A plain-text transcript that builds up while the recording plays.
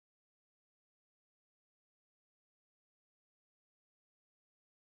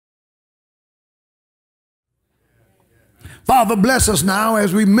Father, bless us now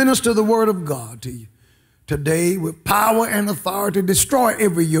as we minister the word of God to you today with power and authority. Destroy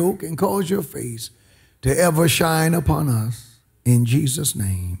every yoke and cause your face to ever shine upon us. In Jesus'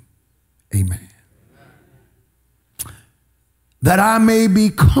 name, amen. That I may be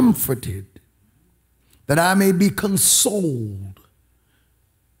comforted, that I may be consoled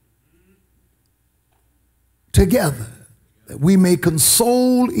together, that we may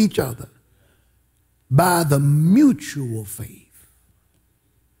console each other by the mutual faith,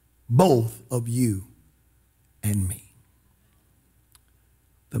 both of you and me.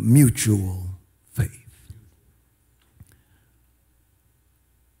 The mutual faith.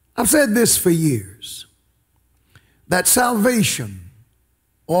 I've said this for years, that salvation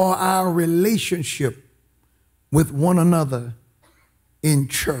or our relationship with one another in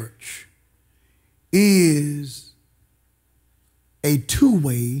church is a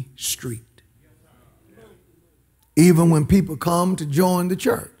two-way street. Even when people come to join the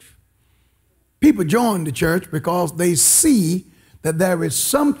church, people join the church because they see that there is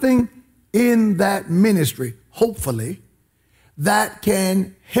something in that ministry, hopefully, that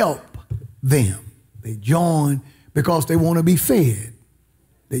can help them. They join because they want to be fed.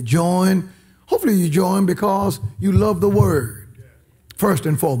 They join, hopefully you join because you love the word, first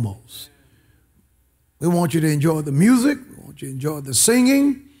and foremost. We want you to enjoy the music. We want you to enjoy the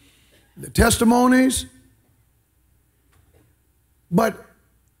singing, the testimonies. But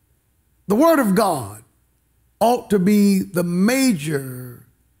the word of God ought to be the major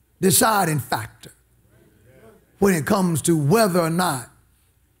deciding factor when it comes to whether or not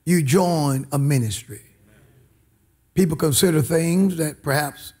you join a ministry. People consider things that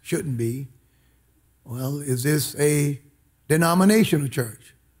perhaps shouldn't be. Well, is this a denominational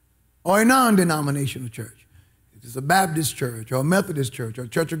church or a non-denominational church? Is this a Baptist church or a Methodist church or a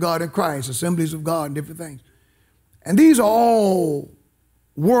Church of God in Christ, Assemblies of God, and different things? And these are all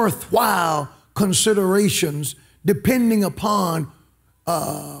worthwhile considerations depending upon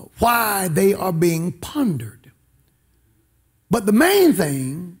why they are being pondered. But the main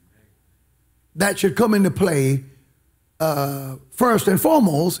thing that should come into play first and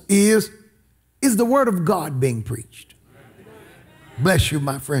foremost is the word of God being preached? Bless you,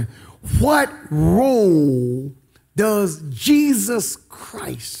 my friend. What role does Jesus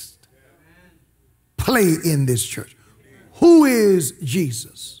Christ play in this church? Who is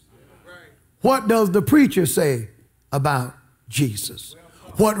Jesus? What does the preacher say about Jesus?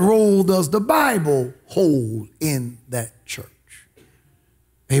 What role does the Bible hold in that church?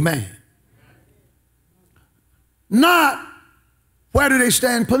 Amen. Not where do they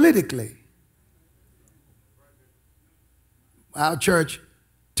stand politically. Our church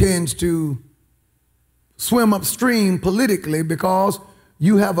tends to swim upstream politically because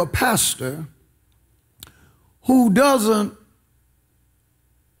you have a pastor who doesn't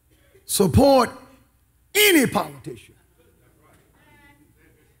support any politician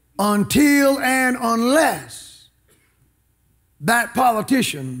until and unless that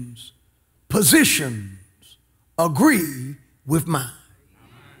politician's positions agree with mine.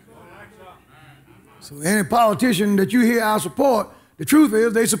 So any politician that you hear I support, the truth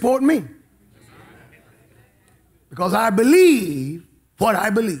is they support me. Because I believe what I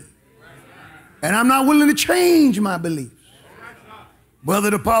believe. And I'm not willing to change my beliefs.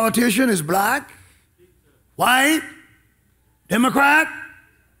 Whether the politician is black, white, Democrat,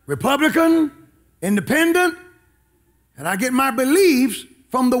 Republican, independent, and I get my beliefs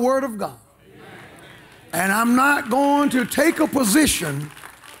from the Word of God. And I'm not going to take a position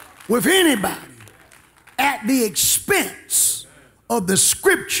with anybody at the expense of the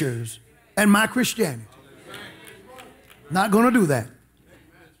Scriptures and my Christianity. Not going to do that.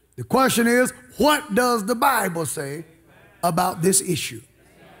 The question is, what does the Bible say about this issue?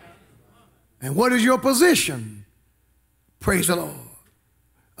 And what is your position? Praise the Lord.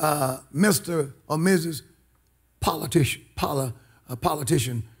 Mr. or Mrs. Politician,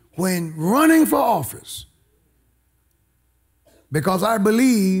 when running for office, because I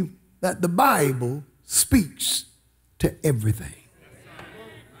believe that the Bible speaks to everything.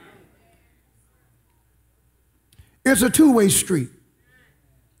 It's a two-way street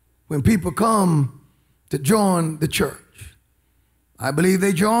when people come to join the church. I believe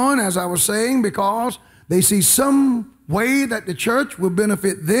they join, as I was saying, because they see some way that the church will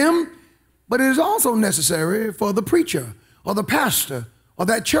benefit them, but it is also necessary for the preacher or the pastor or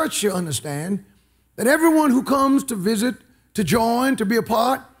that church to understand that everyone who comes to visit, to join, to be a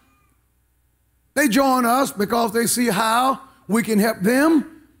part, they join us because they see how we can help them,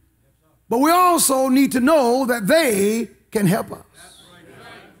 but we also need to know that they can help us.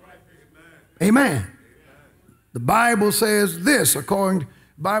 Amen. The Bible says this, the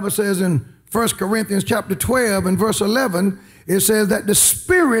Bible says in 1 Corinthians chapter 12 and verse 11, it says that the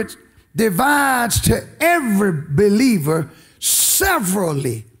Spirit divides to every believer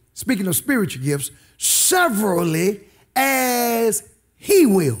severally, speaking of spiritual gifts, severally as he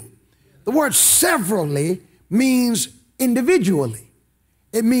will. The word severally means individually.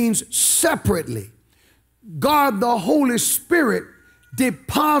 It means separately. God, the Holy Spirit,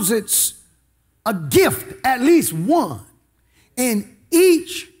 deposits a gift, at least one, in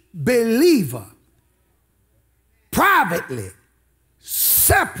each believer, privately,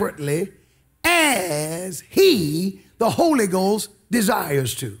 separately, as he, the Holy Ghost,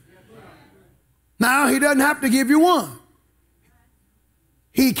 desires to. Now, he doesn't have to give you one.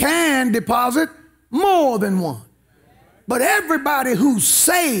 He can deposit more than one. But everybody who's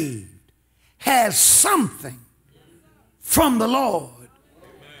saved has something from the Lord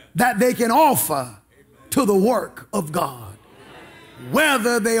that they can offer to the work of God,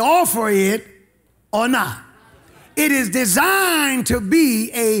 whether they offer it or not. It is designed to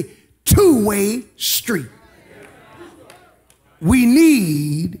be a two-way street. We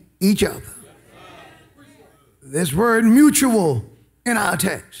need each other. This word mutual in our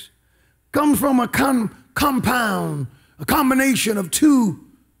text comes from a compound, a combination of two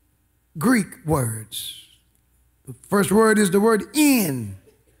Greek words. The first word is the word in,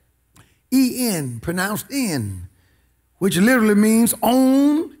 E-N, pronounced in, which literally means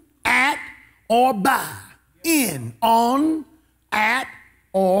on, at, or by. In, on, at,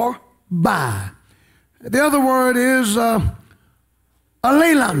 or by. The other word is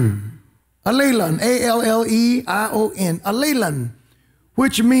alleion, A-L-L-E-I-O-N, alleion,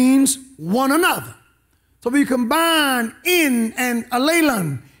 which means one another. So if you combine in and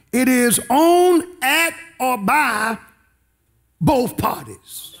alleion, it is on, at, or by both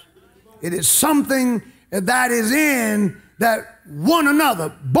parties. It is something that is in that one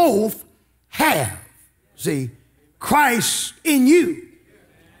another both have. See, Christ in you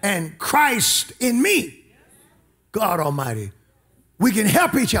and Christ in me. God Almighty, we can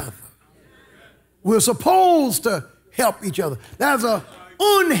help each other. We're supposed to help each other. There's an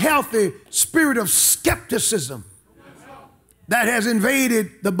unhealthy spirit of skepticism that has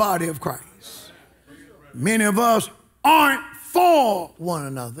invaded the body of Christ. Many of us aren't for one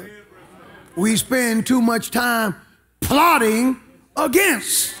another. We spend too much time plotting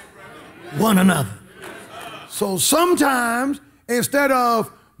against one another. So sometimes, instead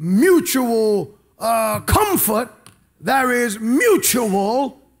of mutual comfort, there is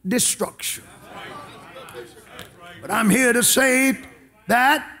mutual destruction. But I'm here to say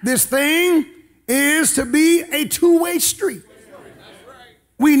that this thing is to be a two-way street.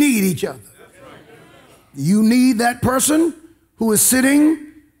 We need each other. You need that person who is sitting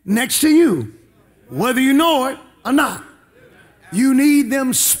next to you, whether you know it or not. You need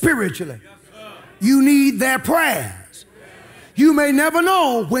them spiritually. You need their prayers. You may never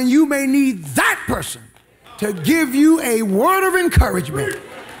know when you may need that person to give you a word of encouragement.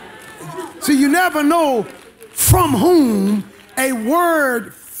 See, you never know from whom a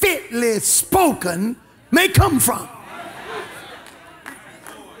word fitly spoken may come from.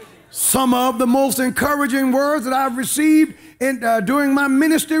 Some of the most encouraging words that I've received during my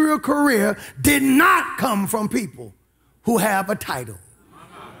ministerial career did not come from people who have a title.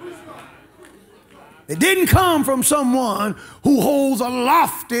 It didn't come from someone who holds a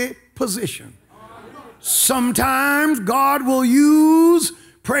lofty position. Sometimes God will use,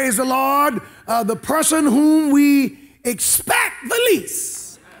 praise the Lord, the person whom we expect the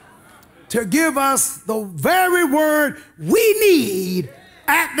least to give us the very word we need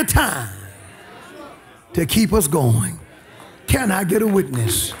at the time to keep us going. Can I get a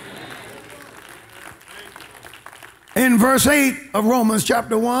witness? In verse 8 of Romans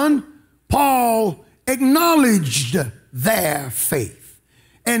chapter 1, Paul acknowledged their faith.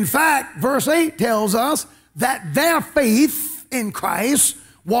 In fact, verse 8 tells us that their faith in Christ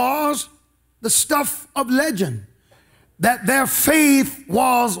was the stuff of legend, that their faith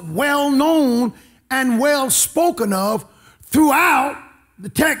was well known and well spoken of throughout, the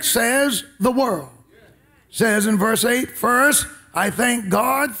text says, the world. It says in verse 8, first, I thank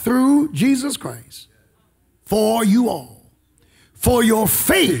God through Jesus Christ for you all, for your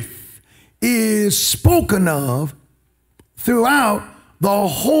faith is spoken of throughout the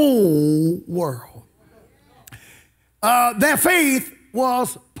whole world. Their faith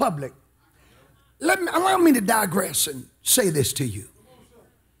was public. Allow me to digress and say this to you.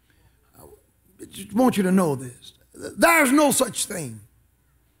 I just want you to know this. There's no such thing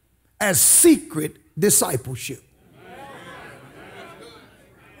as secret discipleship.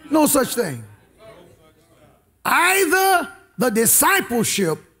 No such thing. Either the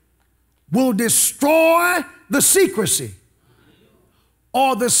discipleship will destroy the secrecy,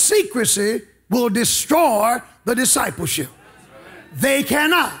 or the secrecy will destroy the discipleship. They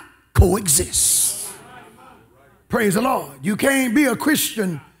cannot coexist. Praise the Lord. You can't be a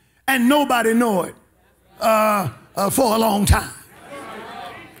Christian and nobody know it for a long time.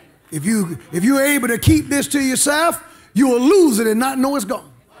 If you're able to keep this to yourself, you will lose it and not know it's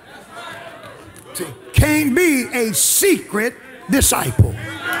gone. See, can't be a secret disciple.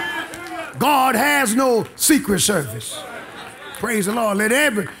 God has no secret service. Praise the Lord.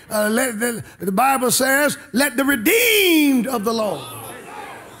 The Bible says, let the redeemed of the Lord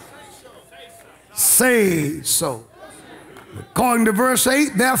say so. According to verse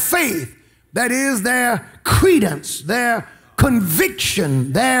 8, their faith, that is their credence, their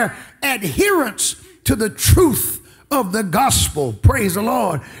conviction, their adherence to the truth of the gospel, praise the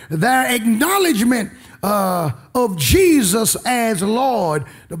Lord, their acknowledgement of Jesus as Lord.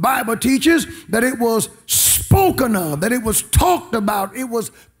 The Bible teaches that it was spoken of, that it was talked about, it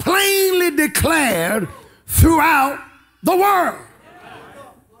was plainly declared throughout the world.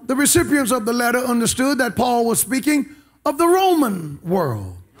 The recipients of the letter understood that Paul was speaking of the Roman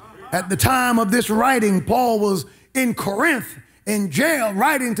world. At the time of this writing, Paul was in Corinth, in jail,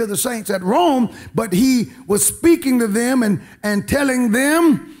 writing to the saints at Rome, but he was speaking to them and telling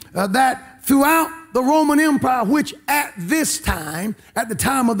them that throughout the Roman Empire, which at this time, at the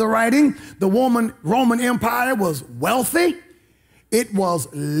time of the writing, the Roman Empire was wealthy, it was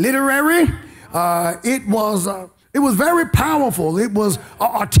literary, it was very powerful, it was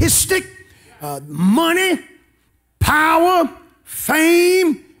artistic, money, power,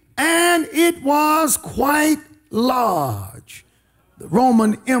 fame, and it was quite large. The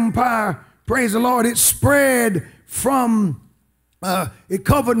Roman Empire, praise the Lord, it spread from, it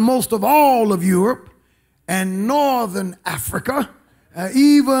covered most of all of Europe and northern Africa,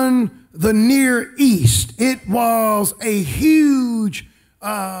 even the Near East. It was a huge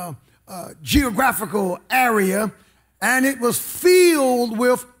geographical area, and it was filled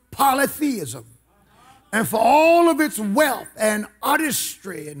with polytheism. And for all of its wealth and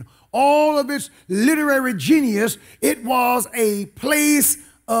artistry and all of its literary genius, it was a place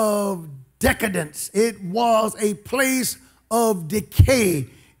of decadence. It was a place of decay.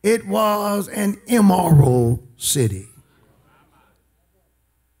 It was an immoral city.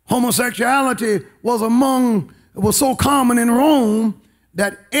 Homosexuality was so common in Rome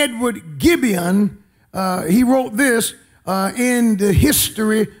that Edward Gibbon, he wrote this in the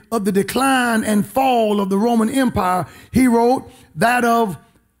history of the decline and fall of the Roman Empire. He wrote that of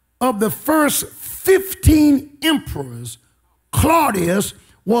the first 15 emperors, Claudius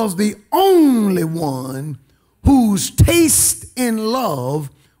was the only one whose taste in love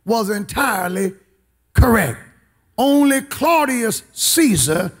was entirely correct. Only Claudius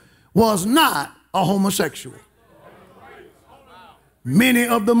Caesar was not a homosexual. Many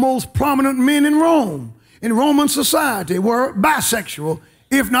of the most prominent men in Rome, in Roman society, were bisexual,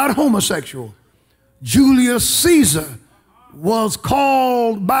 if not homosexual. Julius Caesar was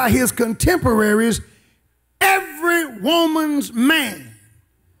called by his contemporaries every woman's man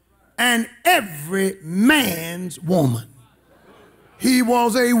and every man's woman. He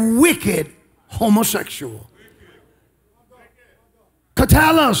was a wicked homosexual.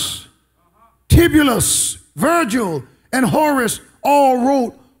 Catullus, Tibullus, Virgil, and Horace all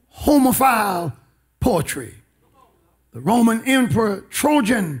wrote homophile poetry. The Roman Emperor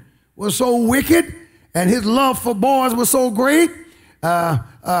Trajan was so wicked, and his love for boys was so great,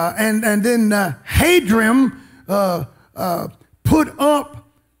 and then Hadrian put up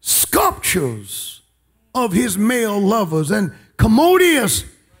sculptures of his male lovers, and Commodius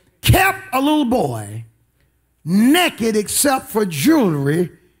kept a little boy naked except for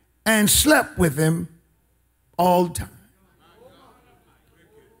jewelry and slept with him all the time.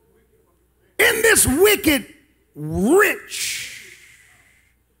 In this wicked, rich,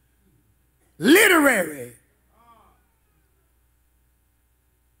 literary,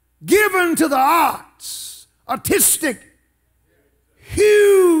 given to the arts, artistic,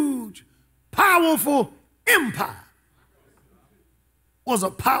 huge, powerful empire was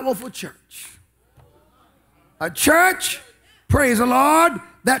a powerful church. A church, praise the Lord,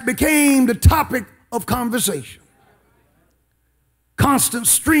 that became the topic of conversation. Constant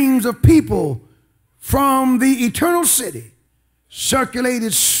streams of people from the eternal city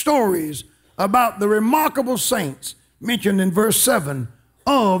circulated stories about the remarkable saints mentioned in verse 7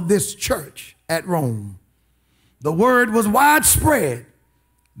 of this church at Rome. The word was widespread.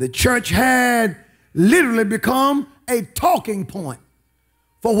 The church had literally become a talking point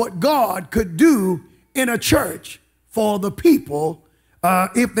for what God could do in a church for the people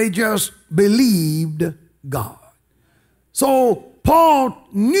if they just believed God. So Paul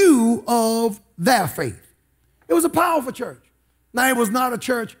knew of their faith. It was a powerful church. Now, it was not a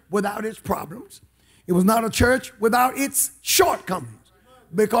church without its problems. It was not a church without its shortcomings,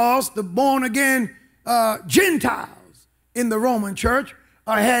 because the born-again Gentiles in the Roman church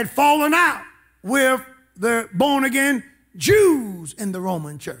had fallen out with the born-again Jews in the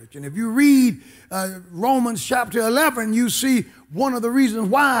Roman church. And if you read Romans chapter 11, you see one of the reasons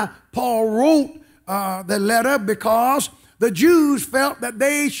why Paul wrote the letter, because the Jews felt that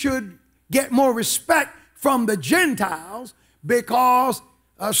they should get more respect from the Gentiles, because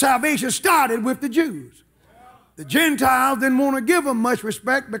salvation started with the Jews. The Gentiles didn't want to give them much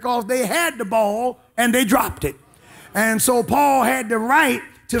respect because they had the ball and they dropped it. And so Paul had the right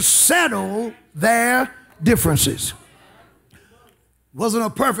to settle their differences. It wasn't a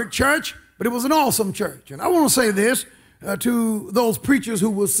perfect church, but it was an awesome church. And I want to say this to those preachers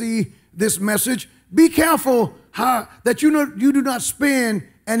who will see this message: be careful that you do not spend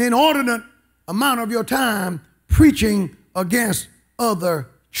an inordinate amount of your time preaching against other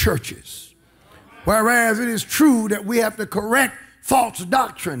churches. Whereas it is true that we have to correct false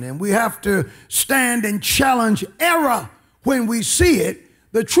doctrine and we have to stand and challenge error when we see it,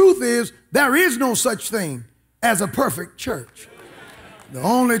 the truth is there is no such thing as a perfect church. The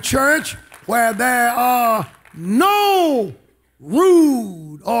only church where there are no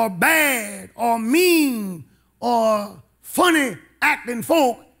rude or bad or mean or funny acting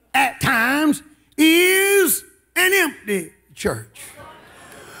folk at times is an empty church.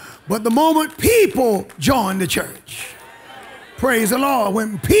 But the moment people join the church, praise the Lord,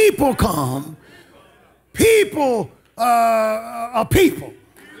 when people come, people are people.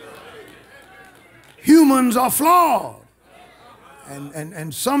 Humans are flawed.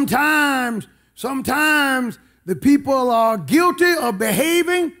 And sometimes the people are guilty of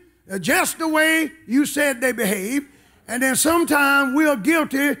behaving just the way you said they behave. And then sometimes we are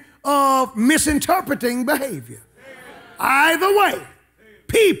guilty of misinterpreting behavior. Either way,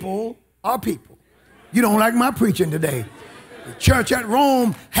 people are people. You don't like my preaching today. The church at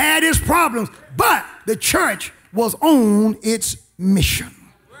Rome had its problems, but the church was on its mission.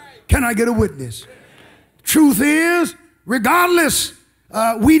 Can I get a witness? Truth is, regardless,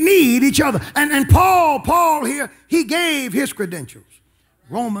 we need each other. And Paul here, he gave his credentials.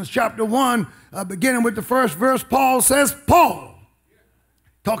 Romans chapter 1, beginning with the first verse, Paul says, Paul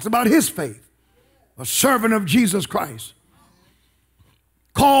talks about his faith, a servant of Jesus Christ,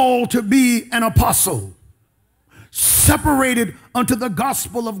 called to be an apostle, separated unto the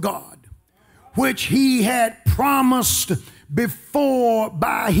gospel of God, which he had promised before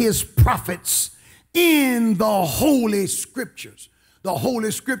by his prophets in the Holy Scriptures. The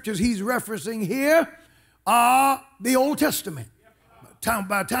Holy Scriptures he's referencing here are the Old Testament.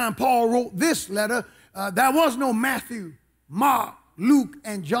 By the time Paul wrote this letter, there was no Matthew, Mark, Luke,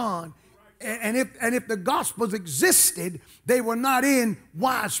 and John. And if the Gospels existed, they were not in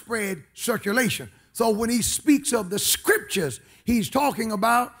widespread circulation. So when he speaks of the Scriptures, he's talking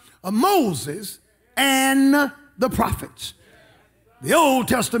about Moses and the prophets. The Old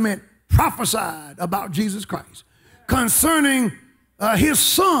Testament prophesied about Jesus Christ concerning his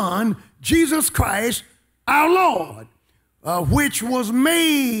son, Jesus Christ, our Lord, which was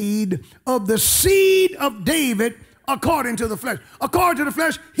made of the seed of David according to the flesh. According to the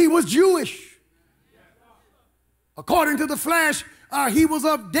flesh, he was Jewish. According to the flesh, he was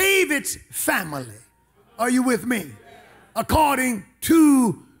of David's family. Are you with me? According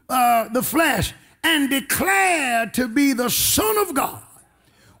to the flesh, and declared to be the Son of God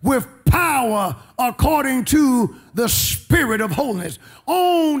with power according to the Spirit of holiness.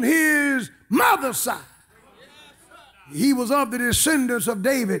 On his mother's side, he was of the descendants of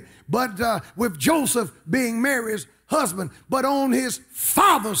David, but with Joseph being Mary's husband. But on his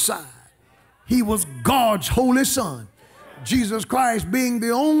father's side, he was God's holy son, Jesus Christ being the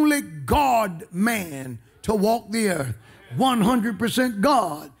only God-man to walk the earth, 100%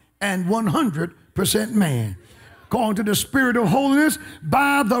 God and 100% man, according to the Spirit of holiness,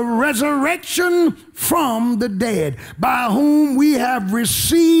 by the resurrection from the dead, by whom we have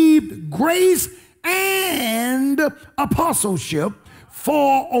received grace and apostleship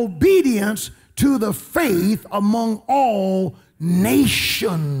for obedience to the faith among all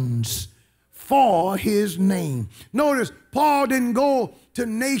nations for his name. Notice, Paul didn't go to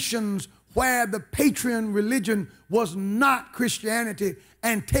nations where the patron religion was not Christianity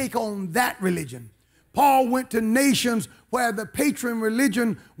and take on that religion. Paul went to nations where the patron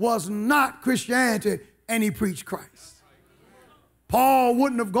religion was not Christianity and he preached Christ. Paul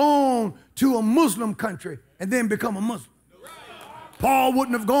wouldn't have gone to a Muslim country and then become a Muslim. Paul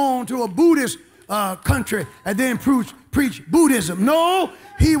wouldn't have gone to a Buddhist country and then preach Buddhism. No,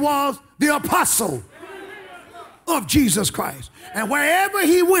 he was the apostle of Jesus Christ. And wherever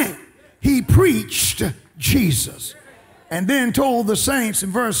he went, he preached Jesus. And then told the saints in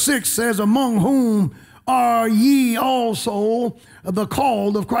verse 6 says, among whom are ye also the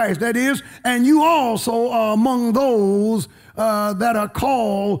called of Christ. That is, and you also are among those that are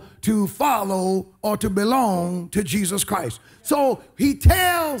called to follow or to belong to Jesus Christ. So he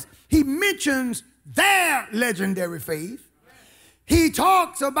mentions their legendary faith. He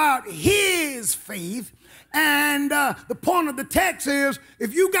talks about his faith. And the point of the text is,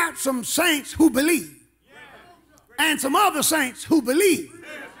 if you got some saints who believe and some other saints who believe,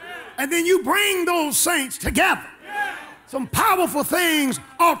 and then you bring those saints together, some powerful things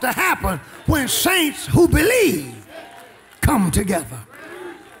ought to happen when saints who believe come together.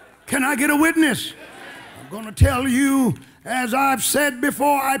 Can I get a witness? I'm going to tell you, as I've said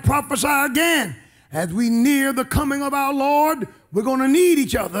before, I prophesy again, as we near the coming of our Lord, we're going to need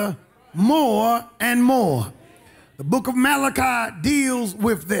each other more and more. The book of Malachi deals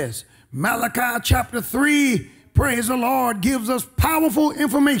with this. Malachi chapter 3, praise the Lord, gives us powerful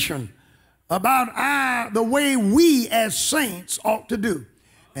information about the way we as saints ought to do.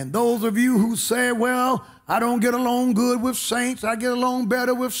 And those of you who say, well, I don't get along good with saints, I get along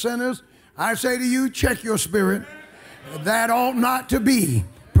better with sinners, I say to you, check your spirit. That ought not to be.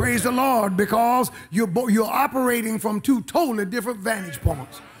 Praise the Lord, because you're operating from two totally different vantage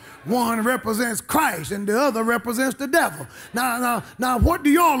points. One represents Christ and the other represents the devil. Now, what do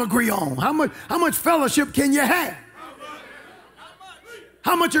y'all agree on? How much fellowship can you have?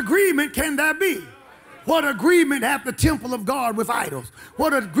 How much agreement can there be? What agreement hath the temple of God with idols?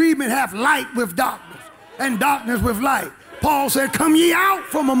 What agreement hath light with darkness and darkness with light? Paul said, come ye out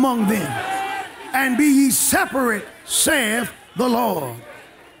from among them and be ye separate, saith the Lord.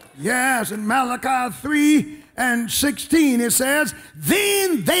 Yes, in Malachi 3:16 it says,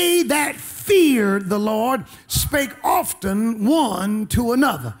 then they that feared the Lord spake often one to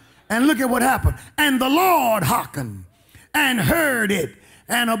another. And look at what happened. And the Lord hearkened and heard it.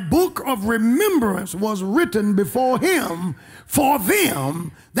 And a book of remembrance was written before him for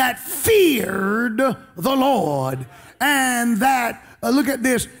them that feared the Lord, and that, look at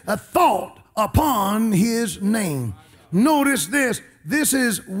this, a thought upon his name. Notice this. This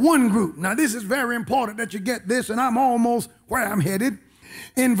is one group. Now, this is very important that you get this, and I'm almost where I'm headed.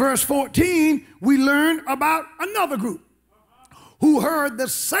 In verse 14, we learn about another group who heard the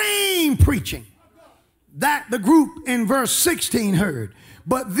same preaching that the group in verse 16 heard.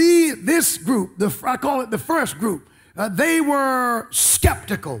 But this group, I call it the first group, they were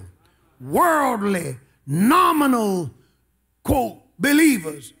skeptical, worldly, nominal, quote,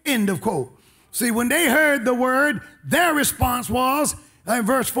 believers, end of quote. See, when they heard the word, their response was, in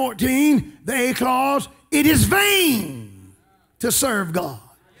verse 14, the A clause, it is vain to serve God.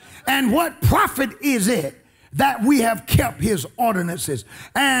 And what profit is it that we have kept his ordinances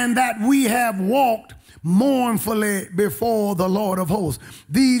and that we have walked mournfully before the Lord of hosts?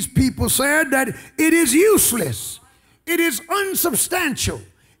 These people said that it is useless, it is unsubstantial,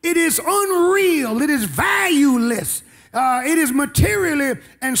 it is unreal, it is valueless, it is materially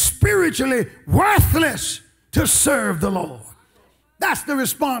and spiritually worthless to serve the Lord. That's the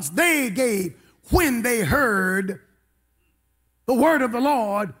response they gave when they heard the word of the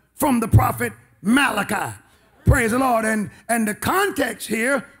Lord from the prophet Malachi. Praise the Lord. And the context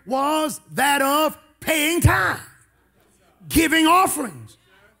here was that of paying tithe, giving offerings,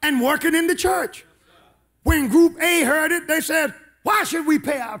 and working in the church. When group A heard it, they said, why should we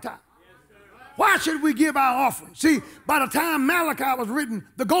pay our tithe? Why should we give our offering? See, by the time Malachi was written,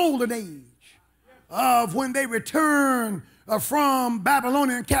 the golden age of when they returned from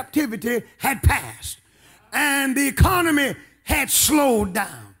Babylonian captivity had passed. And the economy had slowed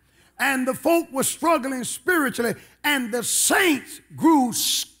down. And the folk were struggling spiritually. And the saints grew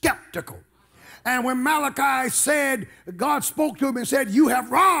skeptical. And when Malachi said, God spoke to him and said, you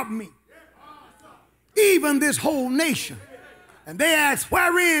have robbed me, even this whole nation. And they asked,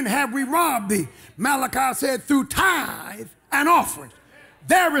 wherein have we robbed thee? Malachi said, through tithe and offerings.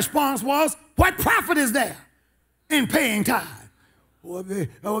 Their response was, what profit is there in paying tithe? Well,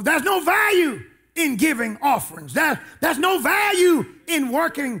 there's no value in giving offerings. There's no value in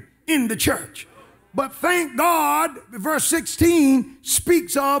working in the church. But thank God, verse 16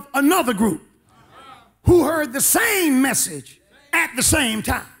 speaks of another group who heard the same message at the same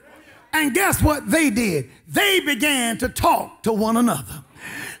time. And guess what they did? They began to talk to one another.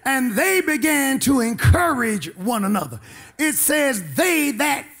 And they began to encourage one another. It says, they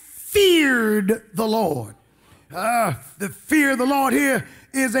that feared the Lord. The fear of the Lord here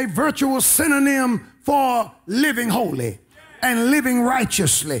is a virtual synonym for living holy and living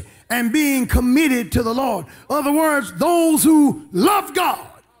righteously and being committed to the Lord. In other words, those who love God,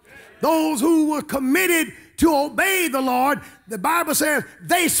 those who were committed to obey the Lord, the Bible says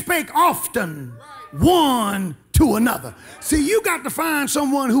they spake often one to another. See, you got to find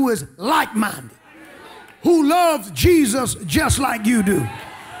someone who is like-minded, who loves Jesus just like you do.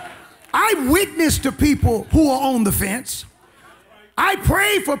 I witness to people who are on the fence. I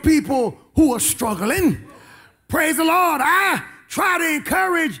pray for people who are struggling. Praise the Lord. I try to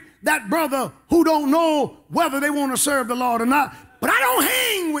encourage that brother who don't know whether they want to serve the Lord or not, but I don't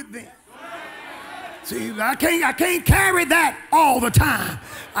hang with them. See, I can't carry that all the time.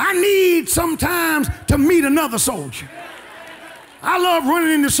 I need sometimes to meet another soldier. I love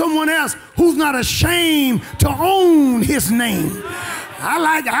running into someone else who's not ashamed to own his name. I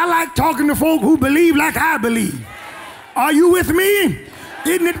like talking to folk who believe like I believe. Are you with me?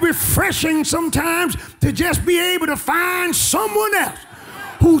 Isn't it refreshing sometimes to just be able to find someone else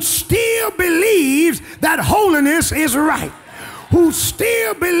who still believes that holiness is right, who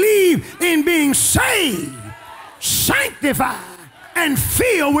still believe in being saved, sanctified, and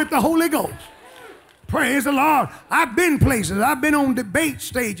filled with the Holy Ghost? Praise the Lord. I've been places. I've been on debate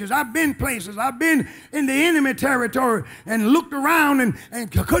stages. I've been places. I've been in the enemy territory and looked around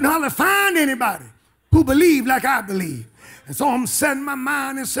and couldn't hardly find anybody who believed like I believe. And so I'm setting my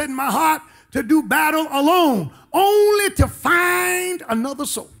mind and setting my heart to do battle alone, only to find another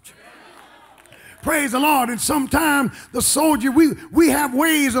soldier. Praise the Lord. And sometimes the soldier, we have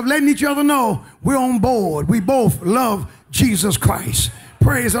ways of letting each other know we're on board. We both love Jesus Christ.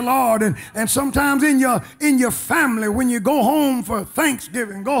 Praise the Lord. And sometimes in your family, when you go home for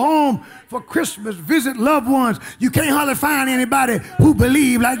Thanksgiving, go home for Christmas, visit loved ones, you can't hardly find anybody who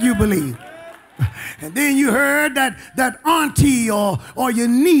believe like you believe. And then you heard that auntie or your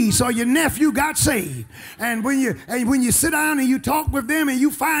niece or your nephew got saved. And when you sit down and you talk with them and you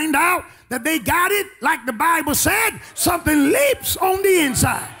find out that they got it, like the Bible said, something leaps on the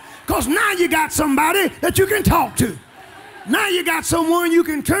inside. Because now you got somebody that you can talk to. Now you got someone you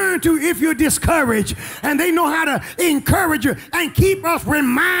can turn to if you're discouraged, and they know how to encourage you and keep us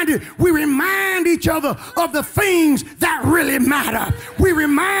reminded. We remind each other of the things that really matter. We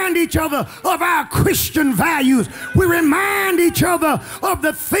remind each other of our Christian values. We remind each other of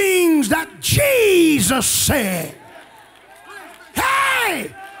the things that Jesus said.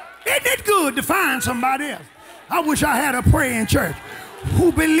 Hey, isn't it good to find somebody else? I wish I had a praying church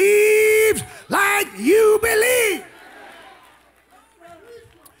who believes like you believe.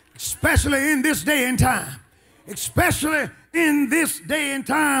 Especially in this day and time. Especially in this day and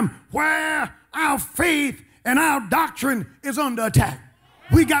time where our faith and our doctrine is under attack.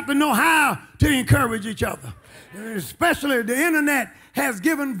 We got to know how to encourage each other. Especially the internet has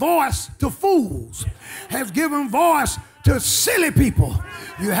given voice to fools, has given voice to silly people.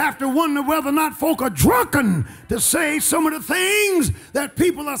 You have to wonder whether or not folk are drunken to say some of the things that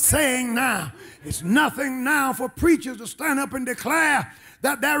people are saying now. It's nothing now for preachers to stand up and declare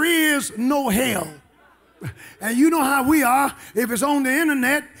that there is no hell. And you know how we are. If it's on the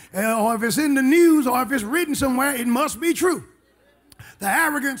internet or if it's in the news or if it's written somewhere, it must be true. The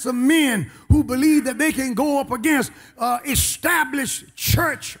arrogance of men who believe that they can go up against established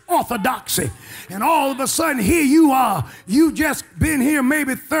church orthodoxy. And all of a sudden, here you are. You've just been here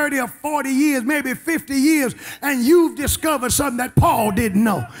maybe 30 or 40 years, maybe 50 years, and you've discovered something that Paul didn't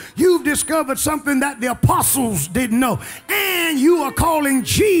know. You've discovered something that the apostles didn't know. And you are calling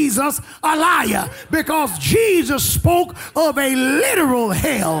Jesus a liar because Jesus spoke of a literal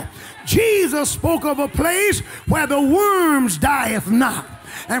hell. Jesus spoke of a place where the worms dieth not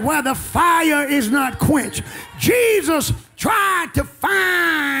and where the fire is not quenched. Jesus tried to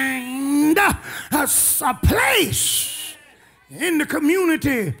find a place in the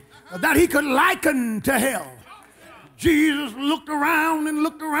community that he could liken to hell. Jesus looked around and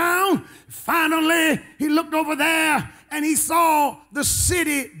looked around. Finally, he looked over there and he saw the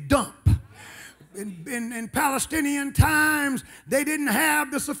city dump. In Palestinian times, they didn't have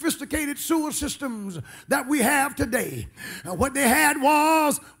the sophisticated sewer systems that we have today. What they had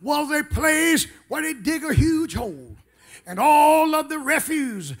was a place where they dig a huge hole. And all of the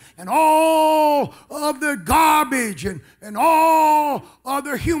refuse and all of the garbage and all of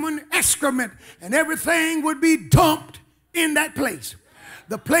the human excrement and everything would be dumped in that place.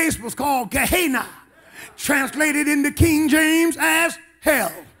 The place was called Gehenna, translated into King James as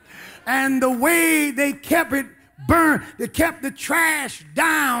hell. And the way they kept it burned, they kept the trash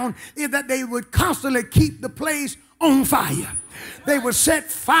down, is that they would constantly keep the place on fire. They would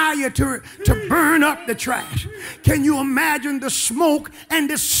set fire to burn up the trash. Can you imagine the smoke and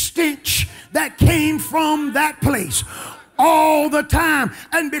the stench that came from that place all the time?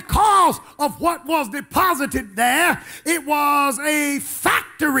 And because of what was deposited there, it was a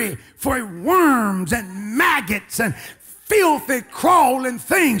factory for worms and maggots and filthy crawling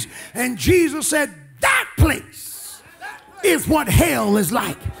things. And Jesus said, that place is what hell is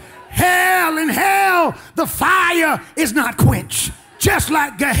like. Hell, in hell, the fire is not quenched. Just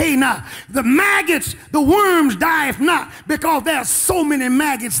like Gehenna, the maggots, the worms dieth not, because there are so many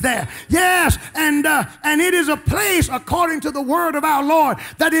maggots there. Yes, and it is a place, according to the word of our Lord,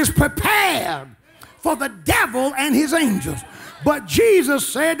 that is prepared for the devil and his angels. But Jesus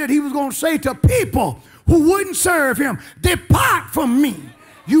said that he was going to say to people who wouldn't serve him, depart from me,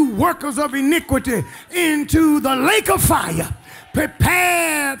 you workers of iniquity, into the lake of fire,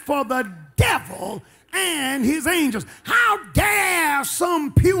 prepared for the devil and his angels. How dare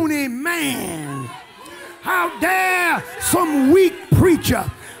some puny man, how dare some weak preacher,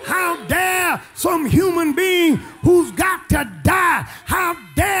 how dare some human being who's got to die, how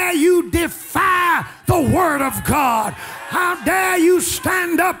dare you defy the word of God, how dare you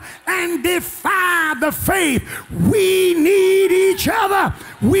stand up and defy the faith. We need each other.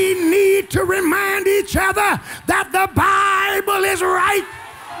 We need to remind each other that the Bible is right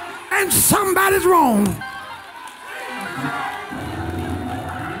and somebody's wrong.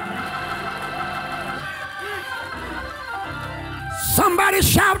 Somebody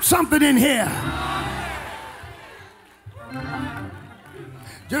shout something in here.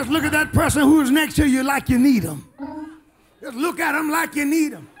 Just look at that person who's next to you like you need them. Just look at them like you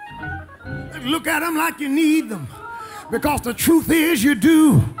need them. Just look at them like you need them. Because the truth is you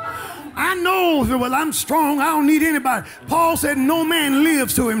do. I know that, well, I'm strong, I don't need anybody. Paul said no man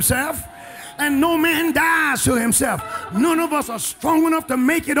lives to himself and no man dies to himself. None of us are strong enough to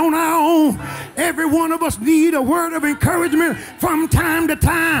make it on our own. Every one of us need a word of encouragement from time to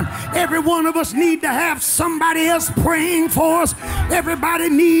time. Every one of us need to have somebody else praying for us. Everybody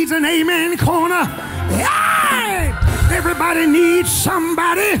needs an amen corner. Hey! Everybody needs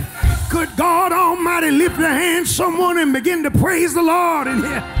somebody. Good God Almighty, lift your hands, someone, and begin to praise the Lord in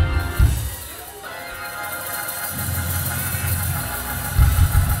here.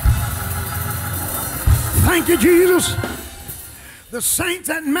 Thank you, Jesus. The saints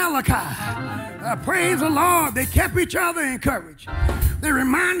at Malachi, praise the Lord, they kept each other encouraged. They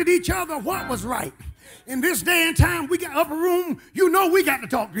reminded each other what was right. In this day and time, we got upper room, you know we got to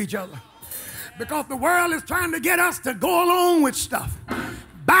talk to each other. Because the world is trying to get us to go along with stuff,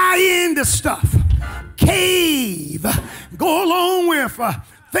 buy into stuff, cave, go along with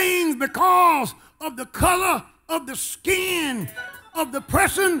things because of the color of the skin of the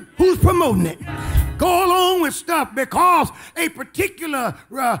person who's promoting it. Go along with stuff because a particular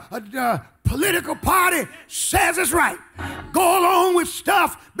political party says it's right. Go along with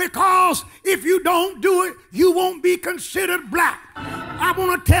stuff because if you don't do it, you won't be considered black. I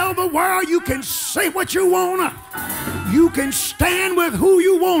want to tell the world you can say what you want to. You can stand with who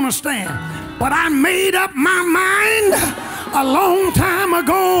you want to stand. But I made up my mind a long time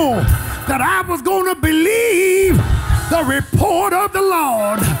ago that I was going to believe the report of the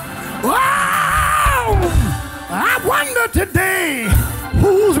Lord. Wow! I wonder today,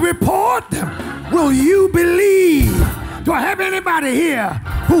 whose report will you believe? Do I have anybody here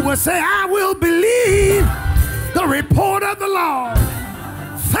who will say, I will believe the report of the Lord?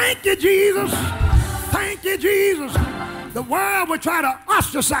 Thank you, Jesus. Thank you, Jesus. The world will try to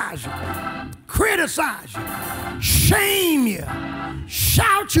ostracize you, criticize you, shame you,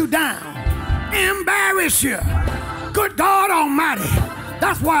 shout you down, embarrass you. Good God Almighty.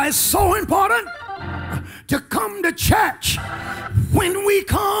 That's why it's so important to come to church. When we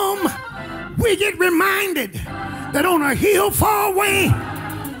come, we get reminded that on a hill far away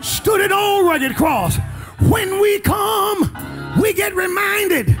stood an old rugged cross. When we come, we get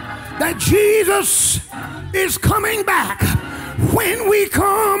reminded that Jesus is coming back. When we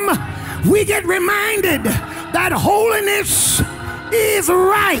come, we get reminded that holiness is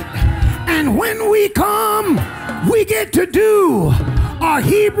right. And when we come, we get to do our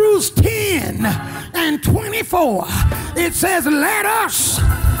Hebrews 10 and 24. It says, let us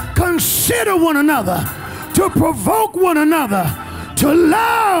consider one another, to provoke one another to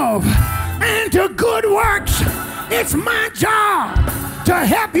love and to good works. It's my job to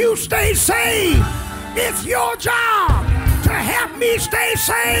help you stay saved. It's your job to help me stay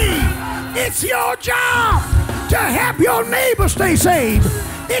saved. It's your job to help your neighbor stay saved.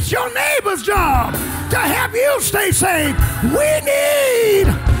 It's your neighbor's job to help you stay saved. We need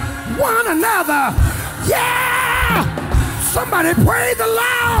one another. Yeah! Somebody praise the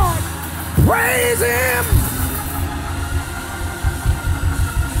Lord. Praise him.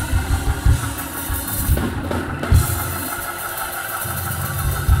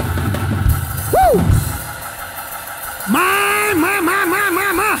 Woo! My.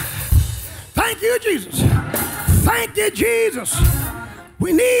 Thank you, Jesus. Thank you, Jesus.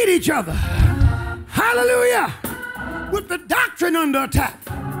 We need each other. Hallelujah. With the doctrine under attack,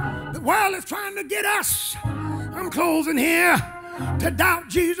 the world is trying to get us, I'm closing here, to doubt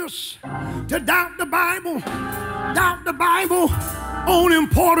Jesus, to doubt the Bible on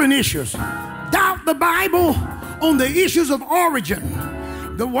important issues, doubt the Bible on the issues of origin.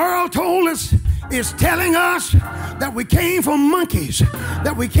 The world told us, is telling us that we came from monkeys,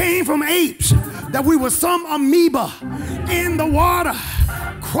 that we came from apes, that we were some amoeba in the water,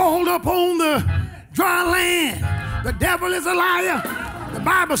 crawled up on the dry land. The devil is a liar. The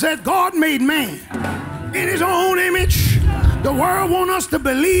Bible says God made man in his own image. The world wants us to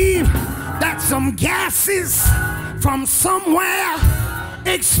believe that some gases from somewhere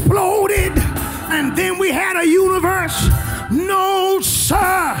exploded and then we had a universe. No,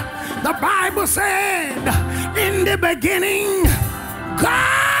 sir. The Bible said, in the beginning,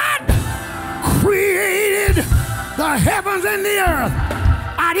 God created the heavens and the earth.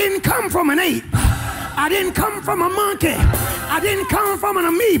 I didn't come from an ape. I didn't come from a monkey. I didn't come from an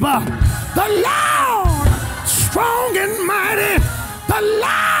amoeba. The Lord, strong and mighty, the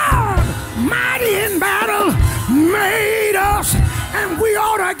Lord, mighty in battle, made us, and we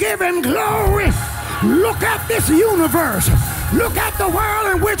ought to give him glory. Look at this universe. Look at the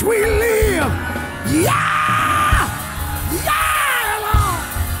world in which we live. Yeah! Yeah, Lord!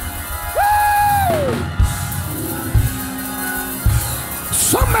 Woo!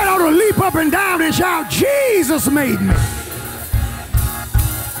 Somebody ought to leap up and down and shout, Jesus made me.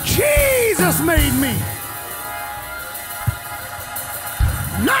 Jesus made me.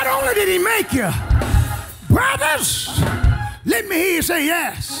 Not only did he make you, brothers, let me hear you say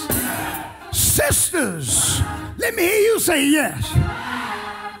yes. Sisters, let me hear you say yes.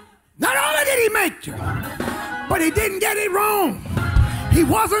 Not only did he make you, but he didn't get it wrong. He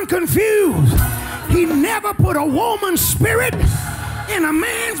wasn't confused. He never put a woman's spirit in a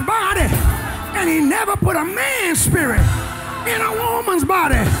man's body, and he never put a man's spirit in a woman's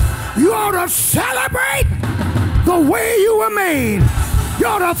body. You ought to celebrate the way you were made. You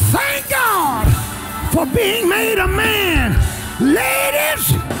ought to thank God for being made a man.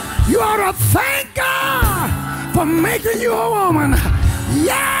 Ladies, you ought to thank God for making you a woman.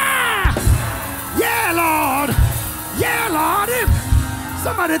 Yeah! Yeah, Lord. Yeah, Lord.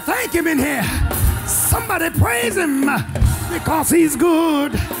 Somebody thank him in here. Somebody praise him because he's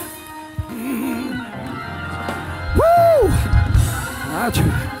good. Woo!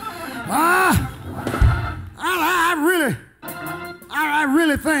 I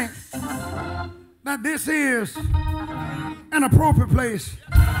really think that this is an appropriate place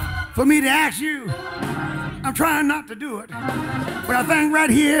for me to ask you. I'm trying not to do it, but I think right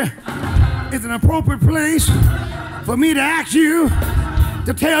here is an appropriate place for me to ask you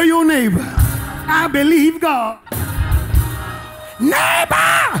to tell your neighbor, I believe God. Neighbor,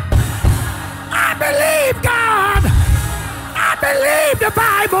 I believe God. I believe the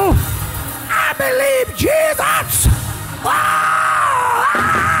Bible. I believe Jesus. Oh,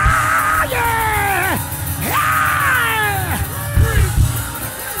 yeah. Yeah.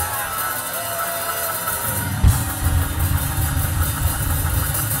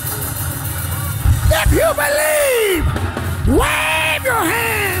 If you believe, wave your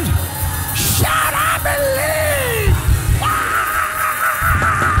hands. Shout, I believe.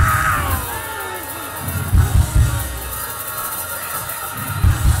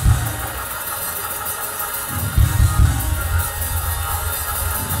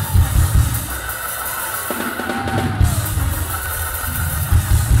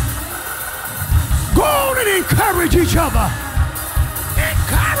 Go on and encourage each other.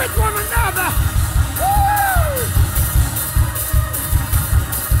 Encourage one another. Woo!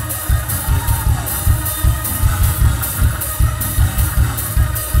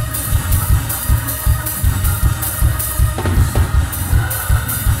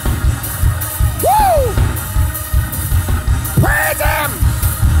 Woo! Praise him.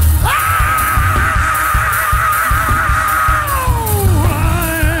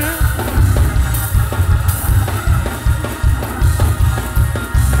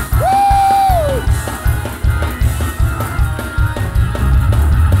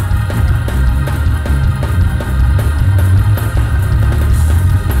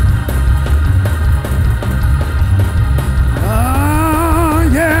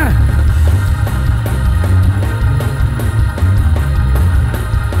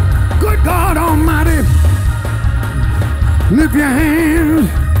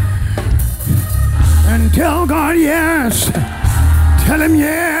 yes. Tell him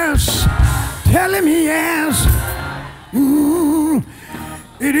yes. Tell him yes.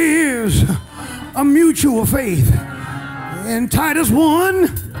 It is a mutual faith. In Titus 1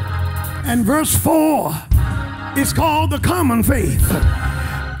 and verse 4, it's called the common faith.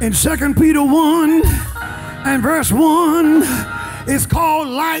 In 2 Peter 1 and verse 1, it's called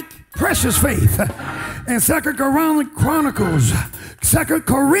like precious faith. In 2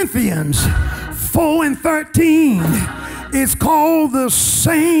 Corinthians 4 and 13, it's called the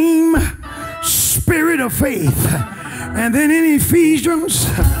same spirit of faith. And then in Ephesians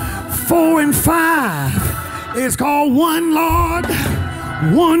 4 and 5, it's called one Lord,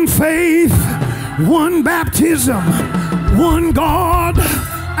 one faith, one baptism, one God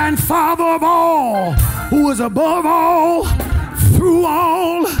and Father of all, who is above all, through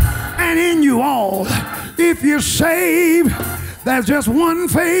all, and in you all. If you're saved, there's just one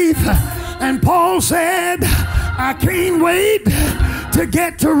faith. And Paul said, I can't wait to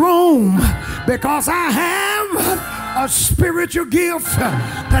get to Rome because I have a spiritual gift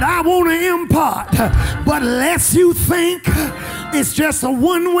that I want to impart. But lest you think it's just a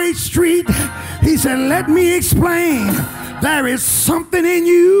one-way street, he said, let me explain. There is something in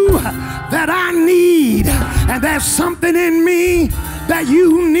you that I need, and there's something in me that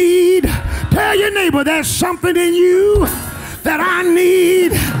you need. Tell your neighbor, there's something in you that I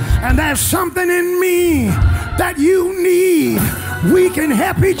need, and there's something in me that you need. We can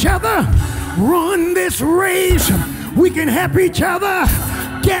help each other run this race. We can help each other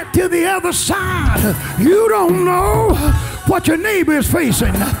get to the other side. You don't know what your neighbor is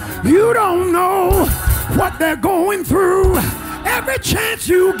facing. You don't know what they're going through. Every chance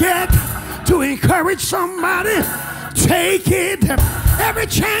you get to encourage somebody, take it. Every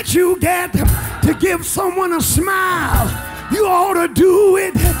chance you get to give someone a smile, you ought to do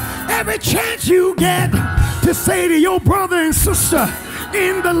it. Every chance you get to say to your brother and sister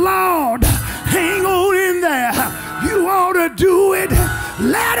in the Lord, hang on in there, you ought to do it.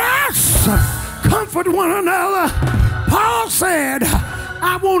 Let us comfort one another. Paul said,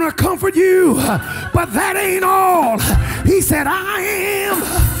 I want to comfort you, but that ain't all. He said, I am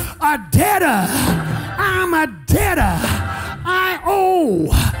a debtor. I'm a debtor. I owe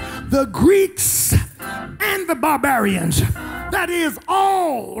the Greeks and the barbarians, that is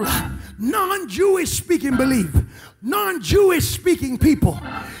all non-Jewish speaking non-Jewish speaking people.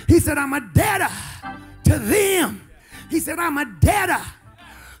 He said, I'm a debtor to them. He said, I'm a debtor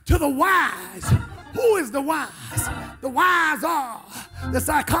to the wise. Who is the wise? The wise are the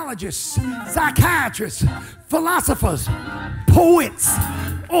psychologists, psychiatrists, philosophers, poets.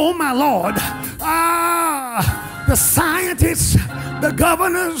 Oh my Lord. The scientists, the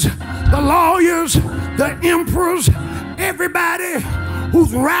governors, the lawyers, the emperors, everybody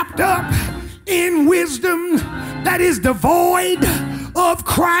who's wrapped up in wisdom that is devoid of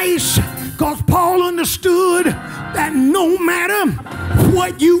Christ. Because Paul understood that no matter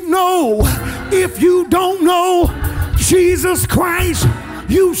what you know, if you don't know Jesus Christ,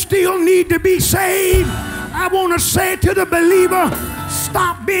 you still need to be saved. I want to say to the believer,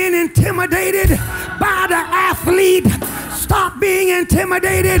 stop being intimidated by the athlete. Stop being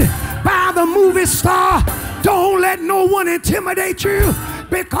intimidated by the movie star. Don't let no one intimidate you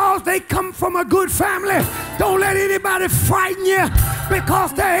because they come from a good family. Don't let anybody frighten you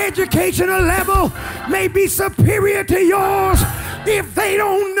because their educational level may be superior to yours. If they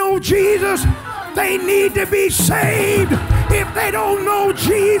don't know Jesus, they need to be saved. If they don't know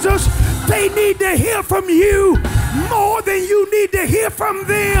Jesus, they need to hear from you more than you need to hear from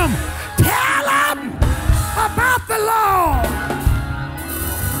them. Tell them about the Lord.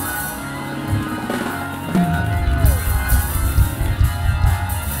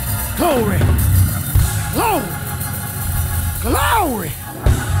 Glory. Glory. Glory.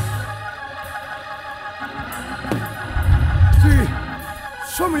 See,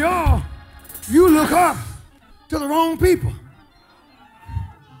 some of y'all, you look up to the wrong people.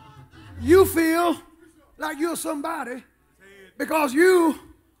 You feel like you're somebody because you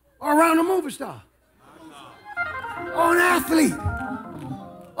are around a movie star or an athlete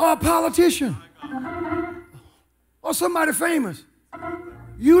or a politician or somebody famous.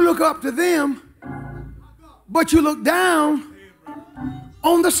 You look up to them, but you look down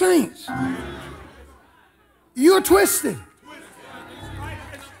on the saints. You're twisted.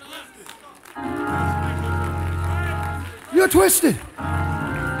 You're twisted.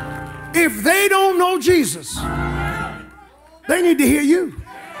 If they don't know Jesus, they need to hear you.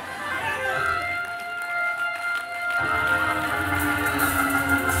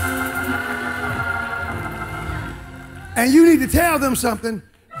 And you need to tell them something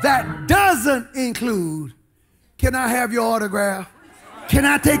that doesn't include Can I have your autograph? Can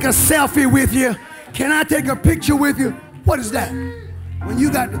I take a selfie with you? Can I take a picture with you? What is that? When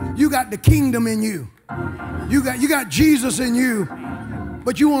you got the kingdom in you. You got Jesus in you,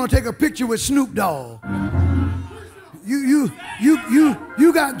 but you want to take a picture with Snoop Dogg. You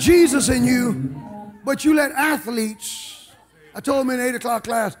got Jesus in you, but you let athletes, I told them in the 8 o'clock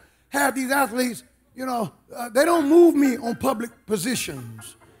class, have these athletes, you know, they don't move me on public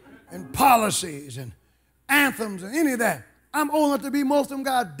positions and policies and anthems and any of that. I'm old enough to be most of them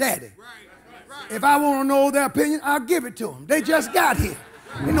guys' daddy. If I want to know their opinion, I'll give it to them. They just got here.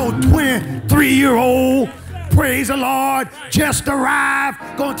 You know, 23-year-old, praise the Lord, just arrived,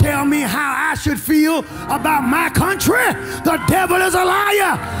 gonna tell me how I should feel about my country. The devil is a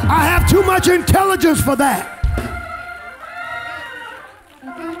liar. I have too much intelligence for that.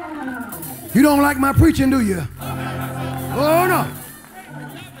 You don't like my preaching, do you? Oh no.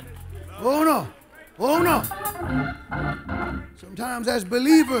 Oh no. Oh no. Sometimes as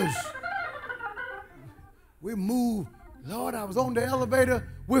believers, we move. Lord, I was on the elevator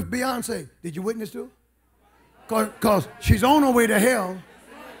with Beyonce. Did you witness to her? Because she's on her way to hell.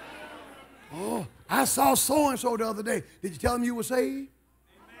 Oh, I saw so-and-so the other day. Did you tell him you were saved?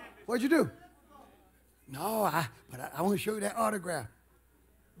 What'd you do? No, but I want to show you that autograph.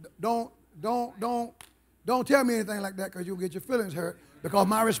 Don't tell me anything like that because you'll get your feelings hurt, because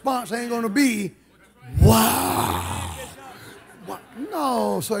my response ain't going to be, wow.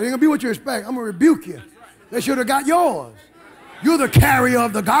 No, so it ain't going to be what you expect. I'm going to rebuke you. They should have got yours. You're the carrier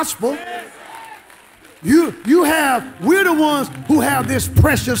of the gospel. We're the ones who have this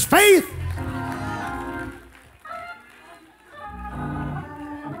precious faith.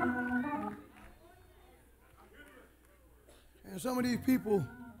 And some of these people,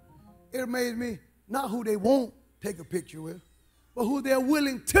 it amazes me, not who they won't take a picture with, but who they're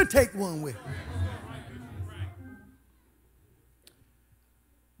willing to take one with.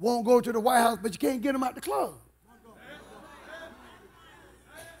 Won't go to the White House, but you can't get them out the club.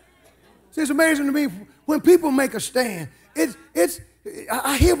 See, it's amazing to me when people make a stand.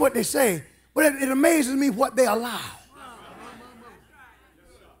 I hear what they say, but it amazes me what they allow.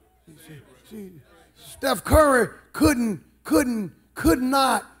 See, Steph Curry could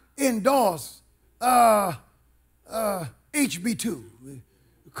not endorse HB2.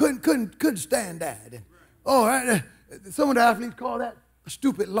 Couldn't stand that. And, some of the athletes call that a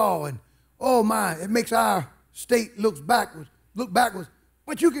stupid law, and oh my, it makes our state look backwards.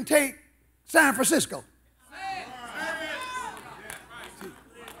 But you can take San Francisco.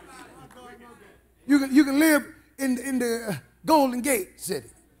 You can live in the Golden Gate City.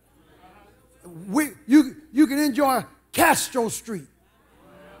 You can enjoy Castro Street.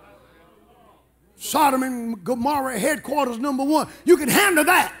 Sodom and Gomorrah headquarters #1. You can handle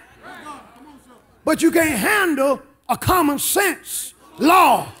that. But you can't handle a common sense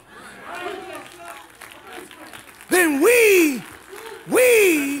law. Then we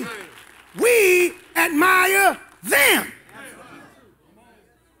admire them.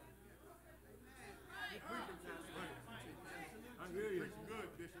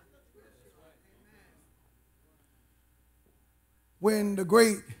 When the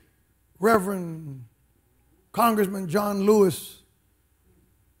great Reverend Congressman John Lewis,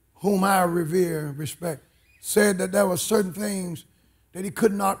 whom I revere and respect, said that there were certain things that he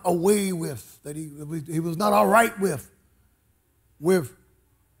could not away with, that he was not all right with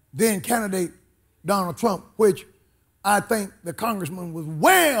then candidate Donald Trump, which I think the congressman was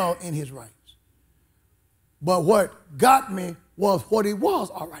well in his rights. But what got me was what he was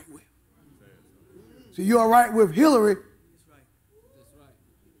all right with. See, you're all right with Hillary,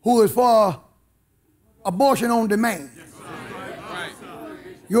 who is for abortion on demand.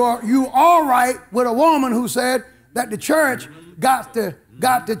 You all right with a woman who said that the church got to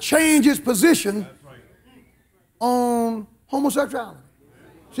change its position on homosexuality.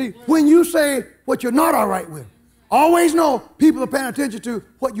 See, when you say what you're not all right with, always know people are paying attention to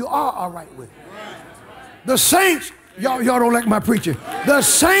what you are all right with. The saints, y'all don't like my preaching. The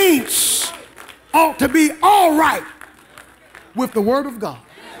saints ought to be all right with the word of God.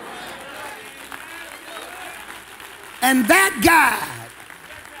 And that guy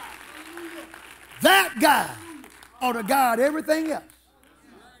ought to guide everything else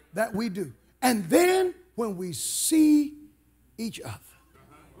that we do. And then when we see each other,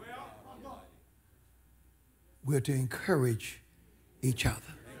 we're to encourage each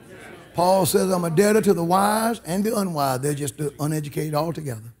other. Paul says, I'm a debtor to the wise and the unwise. They're just the uneducated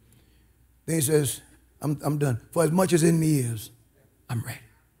altogether. Then he says, I'm done. For as much as in me is, I'm ready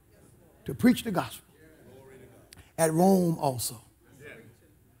to preach the gospel. At Rome also,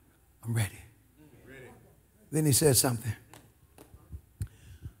 I'm ready. Then he said something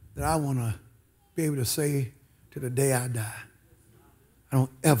that I want to be able to say to the day I die. I don't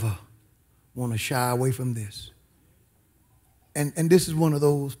ever want to shy away from this. And this is one of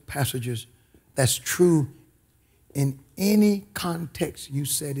those passages that's true in any context you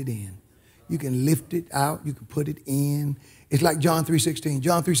set it in. You can lift it out. You can put it in. It's like John 3:16.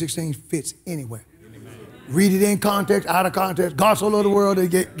 John 3:16 fits anywhere. Amen. Read it in context, out of context. God so loved the world that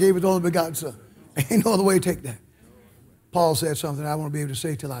he gave his only begotten son. Ain't no other way to take that. Paul said something I want to be able to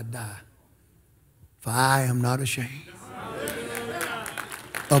say till I die. For I am not ashamed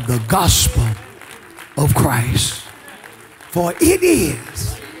of the gospel of Christ. For it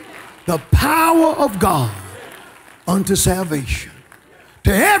is the power of God unto salvation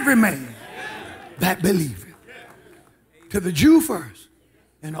to every man that believeth. To the Jew first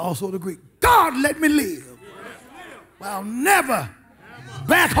and also the Greek. God, let me live. Well, I'll never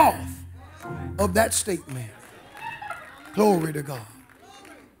back off of that statement. Glory to God.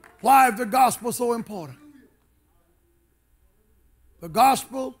 Why is the gospel so important? The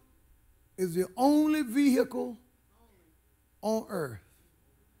gospel is the only vehicle on earth,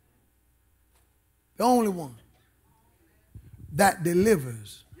 the only one that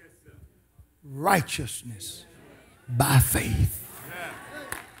delivers righteousness by faith.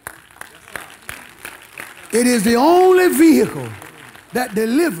 It is the only vehicle that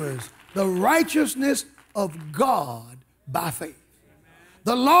delivers the righteousness of God by faith.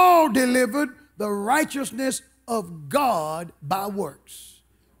 The law delivered the righteousness of God by works.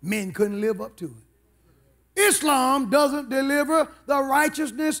 Men couldn't live up to it. Islam doesn't deliver the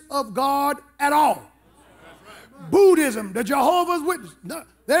righteousness of God at all. Buddhism, the Jehovah's Witnesses,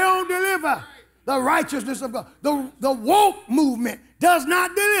 they don't deliver the righteousness of God. The woke movement does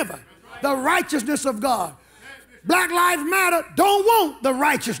not deliver the righteousness of God. Black Lives Matter don't want the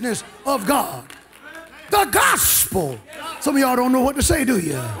righteousness of God. The gospel, some of y'all don't know what to say, do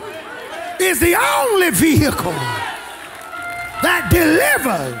you? Is the only vehicle that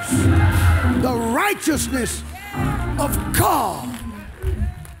delivers the righteousness of God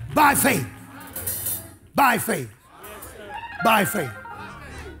by faith. By faith. By faith.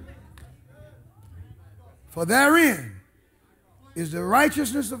 For therein is the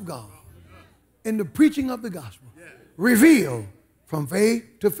righteousness of God in the preaching of the gospel, revealed from faith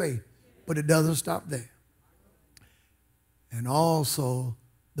to faith. But it doesn't stop there. And also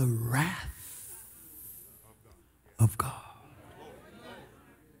the wrath of God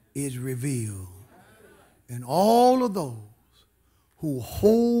is revealed in all of those who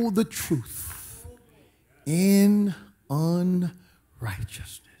hold the truth in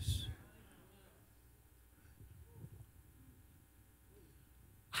unrighteousness.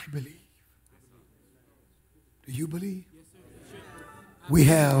 I believe. Do you believe? We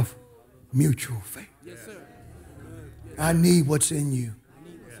have mutual faith. I need what's in you.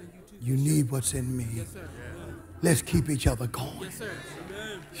 You need what's in me. Let's keep each other going.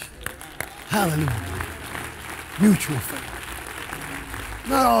 Hallelujah. Mutual faith.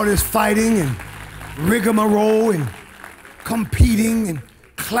 Not all this fighting and rigmarole and competing and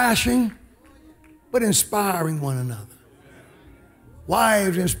clashing, but inspiring one another.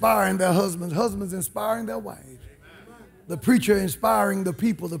 Wives inspiring their husbands, husbands inspiring their wives. The preacher inspiring the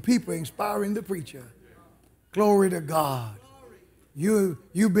people inspiring the preacher. Glory to God. You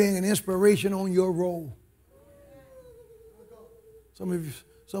being an inspiration on your role. Some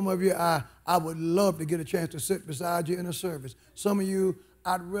of you, I would love to get a chance to sit beside you in a service. Some of you,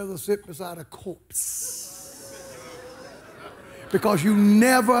 I'd rather sit beside a corpse. Because you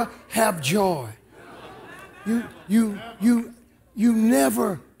never have joy. You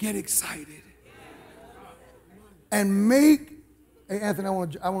never get excited. And hey, Anthony,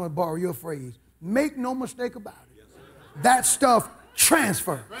 I want to borrow your phrase. Make no mistake about it. That stuff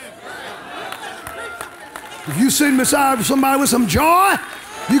transfers. If you sit beside somebody with some joy,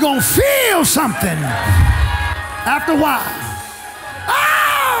 you're going to feel something after a while.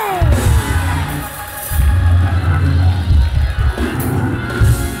 Oh!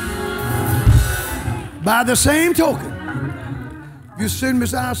 By the same token, if you're sitting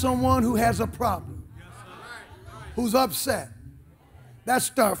beside someone who has a problem, who's upset, that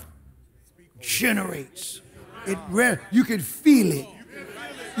stuff generates. You can feel it.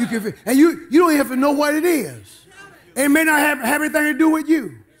 You can feel, and you don't even have to know what it is. It may not have anything to do with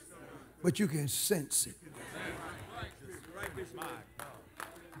you, but you can sense it.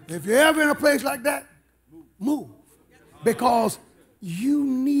 If you're ever in a place like that, move. Because you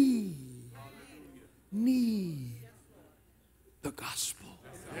need the gospel.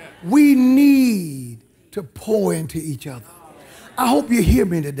 We need to pour into each other. I hope you hear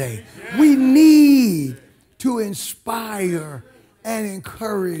me today. We need to inspire and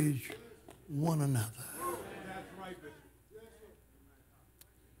encourage one another.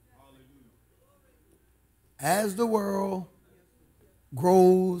 As the world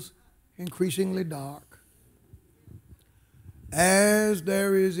grows increasingly dark, as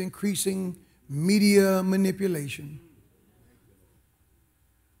there is increasing media manipulation,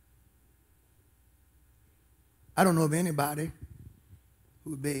 I don't know of anybody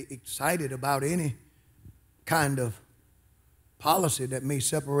who would be excited about any kind of policy that may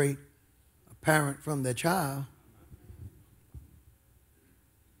separate a parent from their child.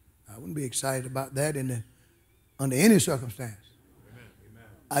 I wouldn't be excited about that under any circumstance. Amen.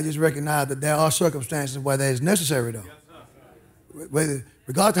 I just recognize that there are circumstances where that is necessary, though.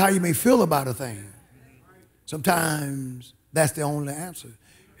 Regardless of how you may feel about a thing, sometimes that's the only answer.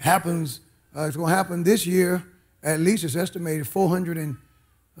 It happens, it's going to happen this year, at least it's estimated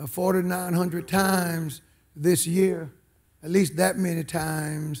 4,900 times this year. At least that many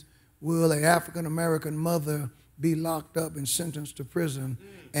times will an African-American mother be locked up and sentenced to prison,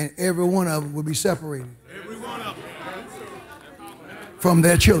 and every one of them will be separated from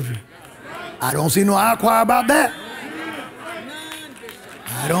their children. I don't see no outcry about that.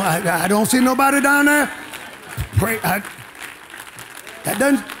 I don't see nobody down there.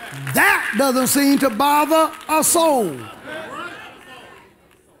 That doesn't seem to bother a soul.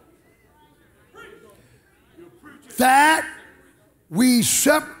 That we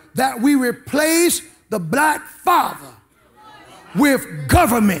replace the black father with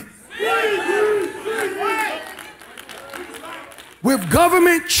government. With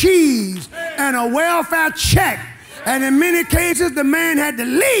government cheese and a welfare check. And in many cases, the man had to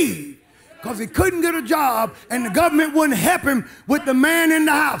leave because he couldn't get a job and the government wouldn't help him with the man in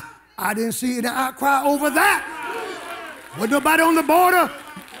the house. I didn't see any outcry over that. With nobody on the border.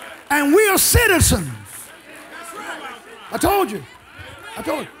 And we are citizens. I told you.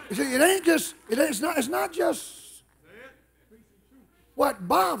 You see, it ain't just, it's not just what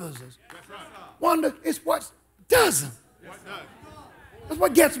bothers us. Wonder, it's what doesn't. That's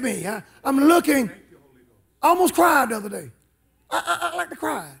what gets me. I'm looking, I almost cried the other day. I like to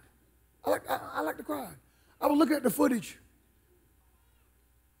cry. I like to cry. I was looking at the footage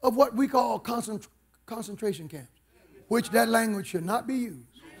of what we call concentration camps, which that language should not be used.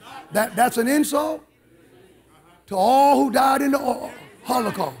 That's an insult to all who died in the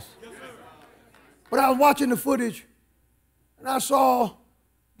Holocaust. But I was watching the footage and I saw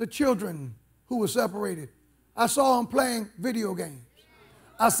the children who were separated. I saw them playing video games.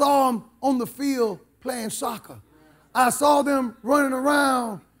 I saw them on the field playing soccer. I saw them running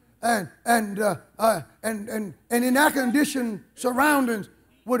around and in air-conditioned surroundings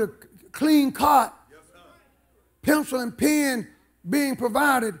with a clean cot, pencil and pen being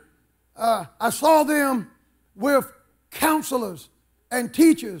provided. I saw them with counselors and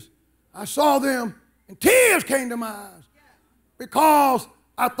teachers. I saw them and tears came to my eyes because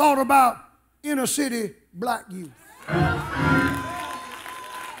I thought about inner city black youth.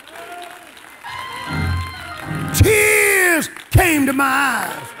 Tears came to my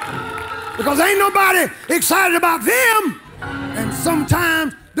eyes because ain't nobody excited about them. And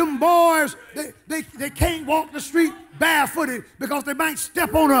sometimes them boys, they can't walk the street barefooted because they might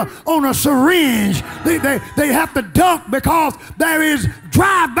step on a syringe. They have to duck because there is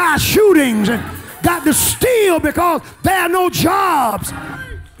drive-by shootings and got to steal because there are no jobs.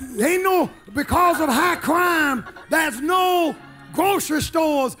 Ain't no, because of high crime, there's no grocery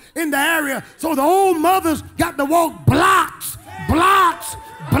stores in the area. So the old mothers got to walk blocks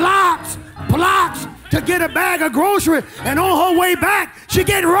to get a bag of grocery, and on her way back, she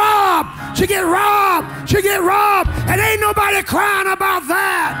get robbed, and ain't nobody crying about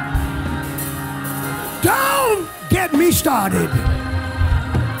that. Don't get me started.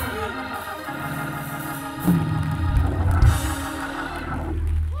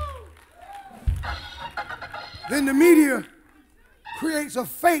 Then the media creates a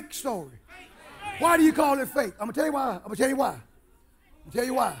fake story. Why do you call it fake? I'm gonna tell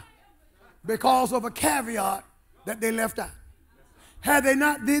you why. Because of a caveat that they left out. Had they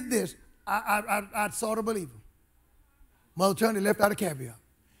not did this, I'd sort of believe them. Mother Turnley left out a caveat.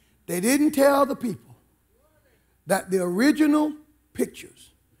 They didn't tell the people that the original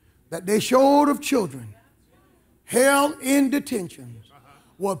pictures that they showed of children held in detention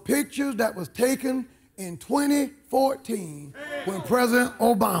were pictures that was taken in 2014 when President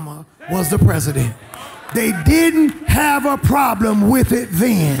Obama was the president. They didn't have a problem with it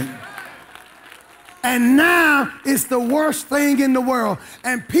then. And now it's the worst thing in the world.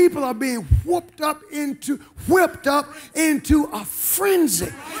 And people are being whipped up into a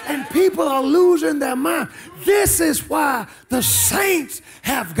frenzy. And people are losing their mind. This is why the saints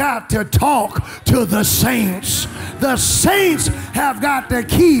have got to talk to the saints. The saints have got to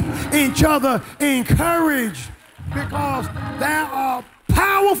keep each other encouraged, because there are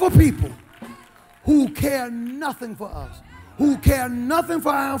powerful people who care nothing for us, who care nothing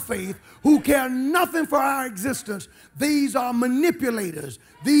for our faith, who care nothing for our existence. These are manipulators.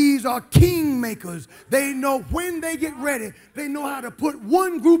 These are kingmakers. They know when they get ready, they know how to put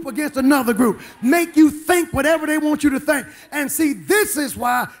one group against another group, make you think whatever they want you to think. And see, this is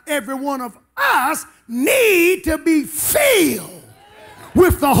why every one of us need to be filled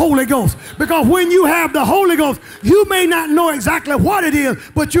with the Holy Ghost. Because when you have the Holy Ghost, you may not know exactly what it is,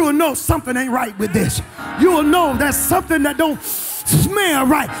 but you'll know something ain't right with this. You'll know there's something that don't smell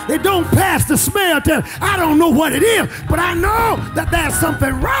right. It don't pass the smell test. I don't know what it is, but I know that there's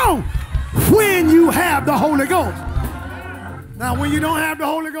something wrong when you have the Holy Ghost. Now, when you don't have the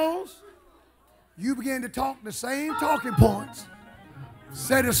Holy Ghost, you begin to talk the same talking points,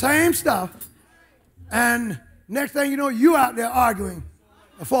 say the same stuff, and next thing you know, you out there arguing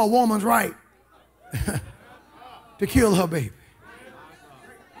for a woman's right to kill her baby.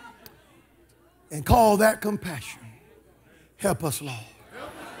 And call that compassion. Help us, Lord.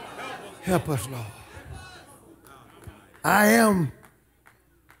 Help us, Lord. I'm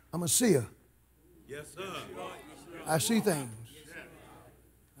a seer. Yes, sir. I see things.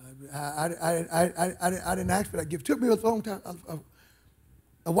 I didn't ask for that gift. It took me a long time,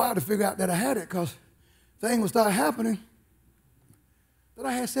 a while to figure out that I had it, because things would start happening that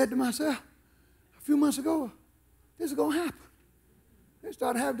I had said to myself a few months ago, this is going to happen. It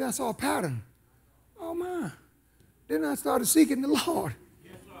started happening. I saw a pattern. Oh, my. Then I started seeking the Lord.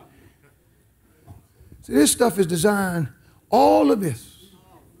 See, this stuff is designed, all of this.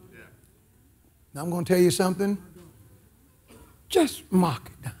 Now, I'm going to tell you something. Just mark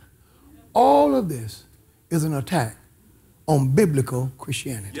it down. All of this is an attack on biblical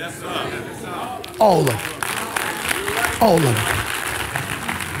Christianity. Yes, sir. Yes, sir. All of it. All of it.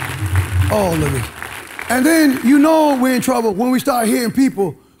 All of it. And then you know we're in trouble when we start hearing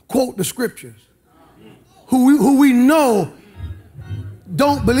people quote the scriptures who we know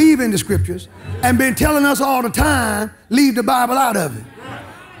don't believe in the scriptures and been telling us all the time, leave the Bible out of it.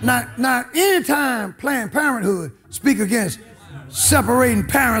 Now anytime Planned Parenthood speak against separating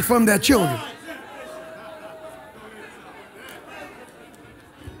parents from their children,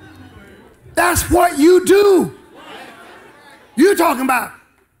 that's what you do. You're talking about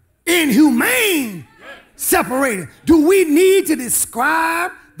inhumane separating. Do we need to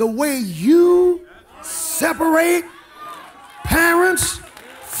describe the way you separate parents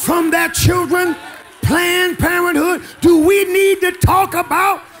from their children? Planned Parenthood. Do we need to talk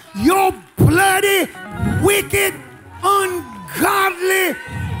about your bloody, wicked, ungodly,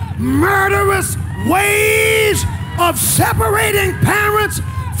 murderous ways of separating parents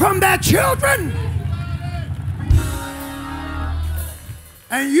from their children?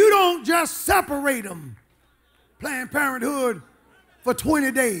 And you don't just separate them, Planned Parenthood, for 20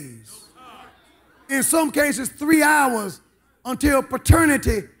 days. In some cases, 3 hours until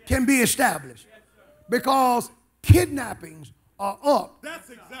paternity can be established. Because kidnappings are up. That's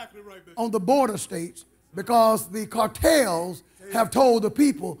exactly right, Bishop. On the border states, because the cartels have told the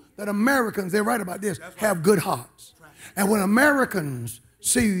people that Americans, they're right about this, have good hearts. And when Americans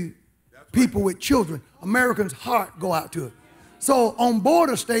see people with children, Americans' heart go out to it. So on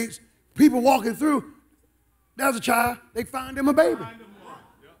border states, people walking through, there's a child, they find them a baby.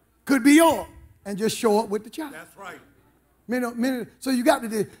 Could be yours, and just show up with the child. That's right. So you got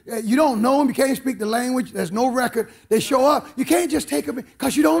to, you don't know them, you can't speak the language, there's no record. They show up, you can't just take them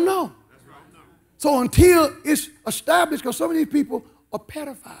because you don't know. So until it's established, because some of these people are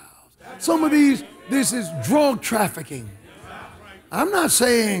pedophiles. Some of these, this is drug trafficking. I'm not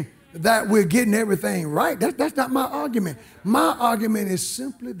saying that we're getting everything right. That's not my argument. My argument is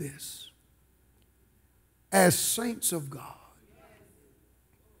simply this. As saints of God,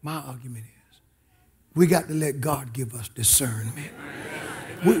 my argument is we got to let God give us discernment.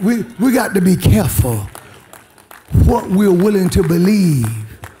 We got to be careful what we're willing to believe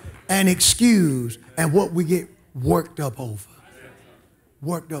and excuse and what we get worked up over.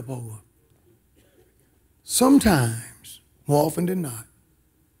 Worked up over. Sometimes, more often than not,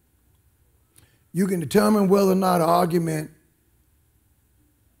 you can determine whether or not an argument,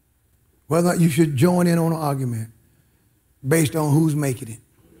 whether or not you should join in on an argument based on who's making it.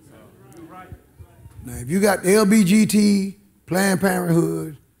 Now, if you got the LBGT, Planned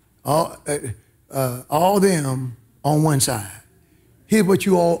Parenthood, all them on one side. Here's what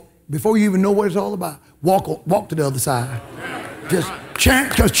you all, before you even know what it's all about, walk to the other side. Just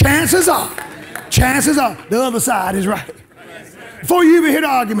because chances are the other side is right. Before you even hear the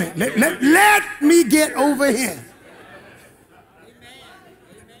argument, let me get over here.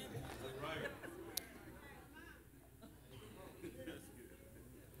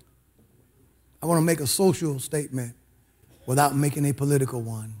 I want to make a social statement without making a political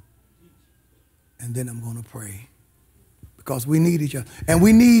one. And then I'm going to pray. Because we need each other. And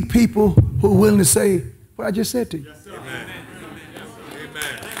we need people who are willing to say what I just said to you. Yes, sir. Amen.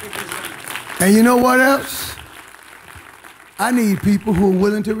 Amen. And you know what else? I need people who are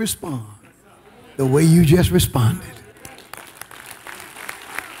willing to respond the way you just responded.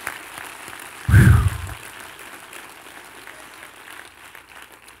 Whew.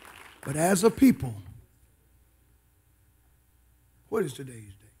 But as a people, what is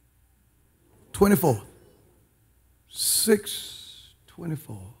today's date? 24th.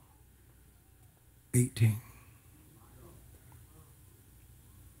 6/24/18.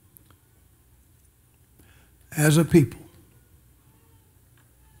 As a people,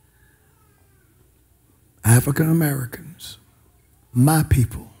 African Americans, my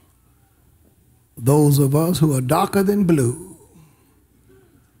people, those of us who are darker than blue,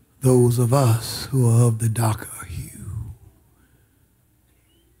 those of us who are of the darker hue.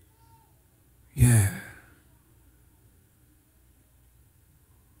 Yeah.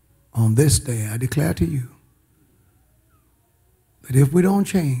 On this day, I declare to you that if we don't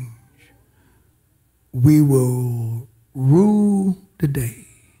change, we will rue the day.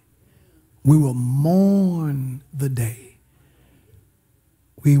 We will mourn the day.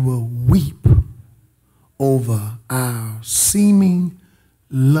 We will weep over our seeming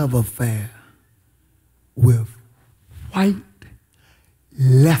love affair with white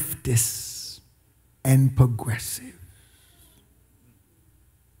leftists and progressives.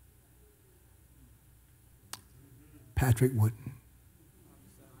 Patrick Wooden.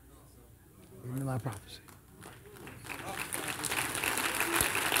 Into my prophecy.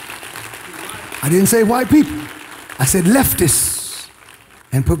 I didn't say white people. I said leftists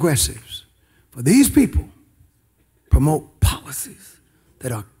and progressives. For these people promote policies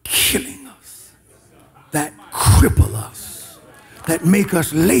that are killing us, that cripple us, that make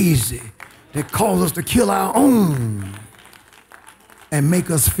us lazy, that cause us to kill our own and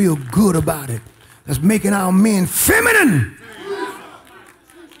make us feel good about it. That's making our men feminine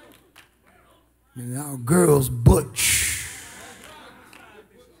and our girls butch.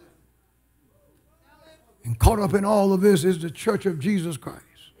 And caught up in all of this is the Church of Jesus Christ.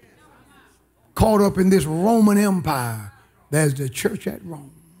 Caught up in this Roman Empire, there's the church at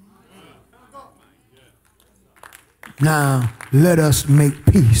Rome. Now let us make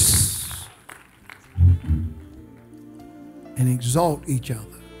peace and exalt each other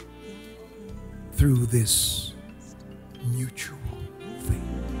through this mutual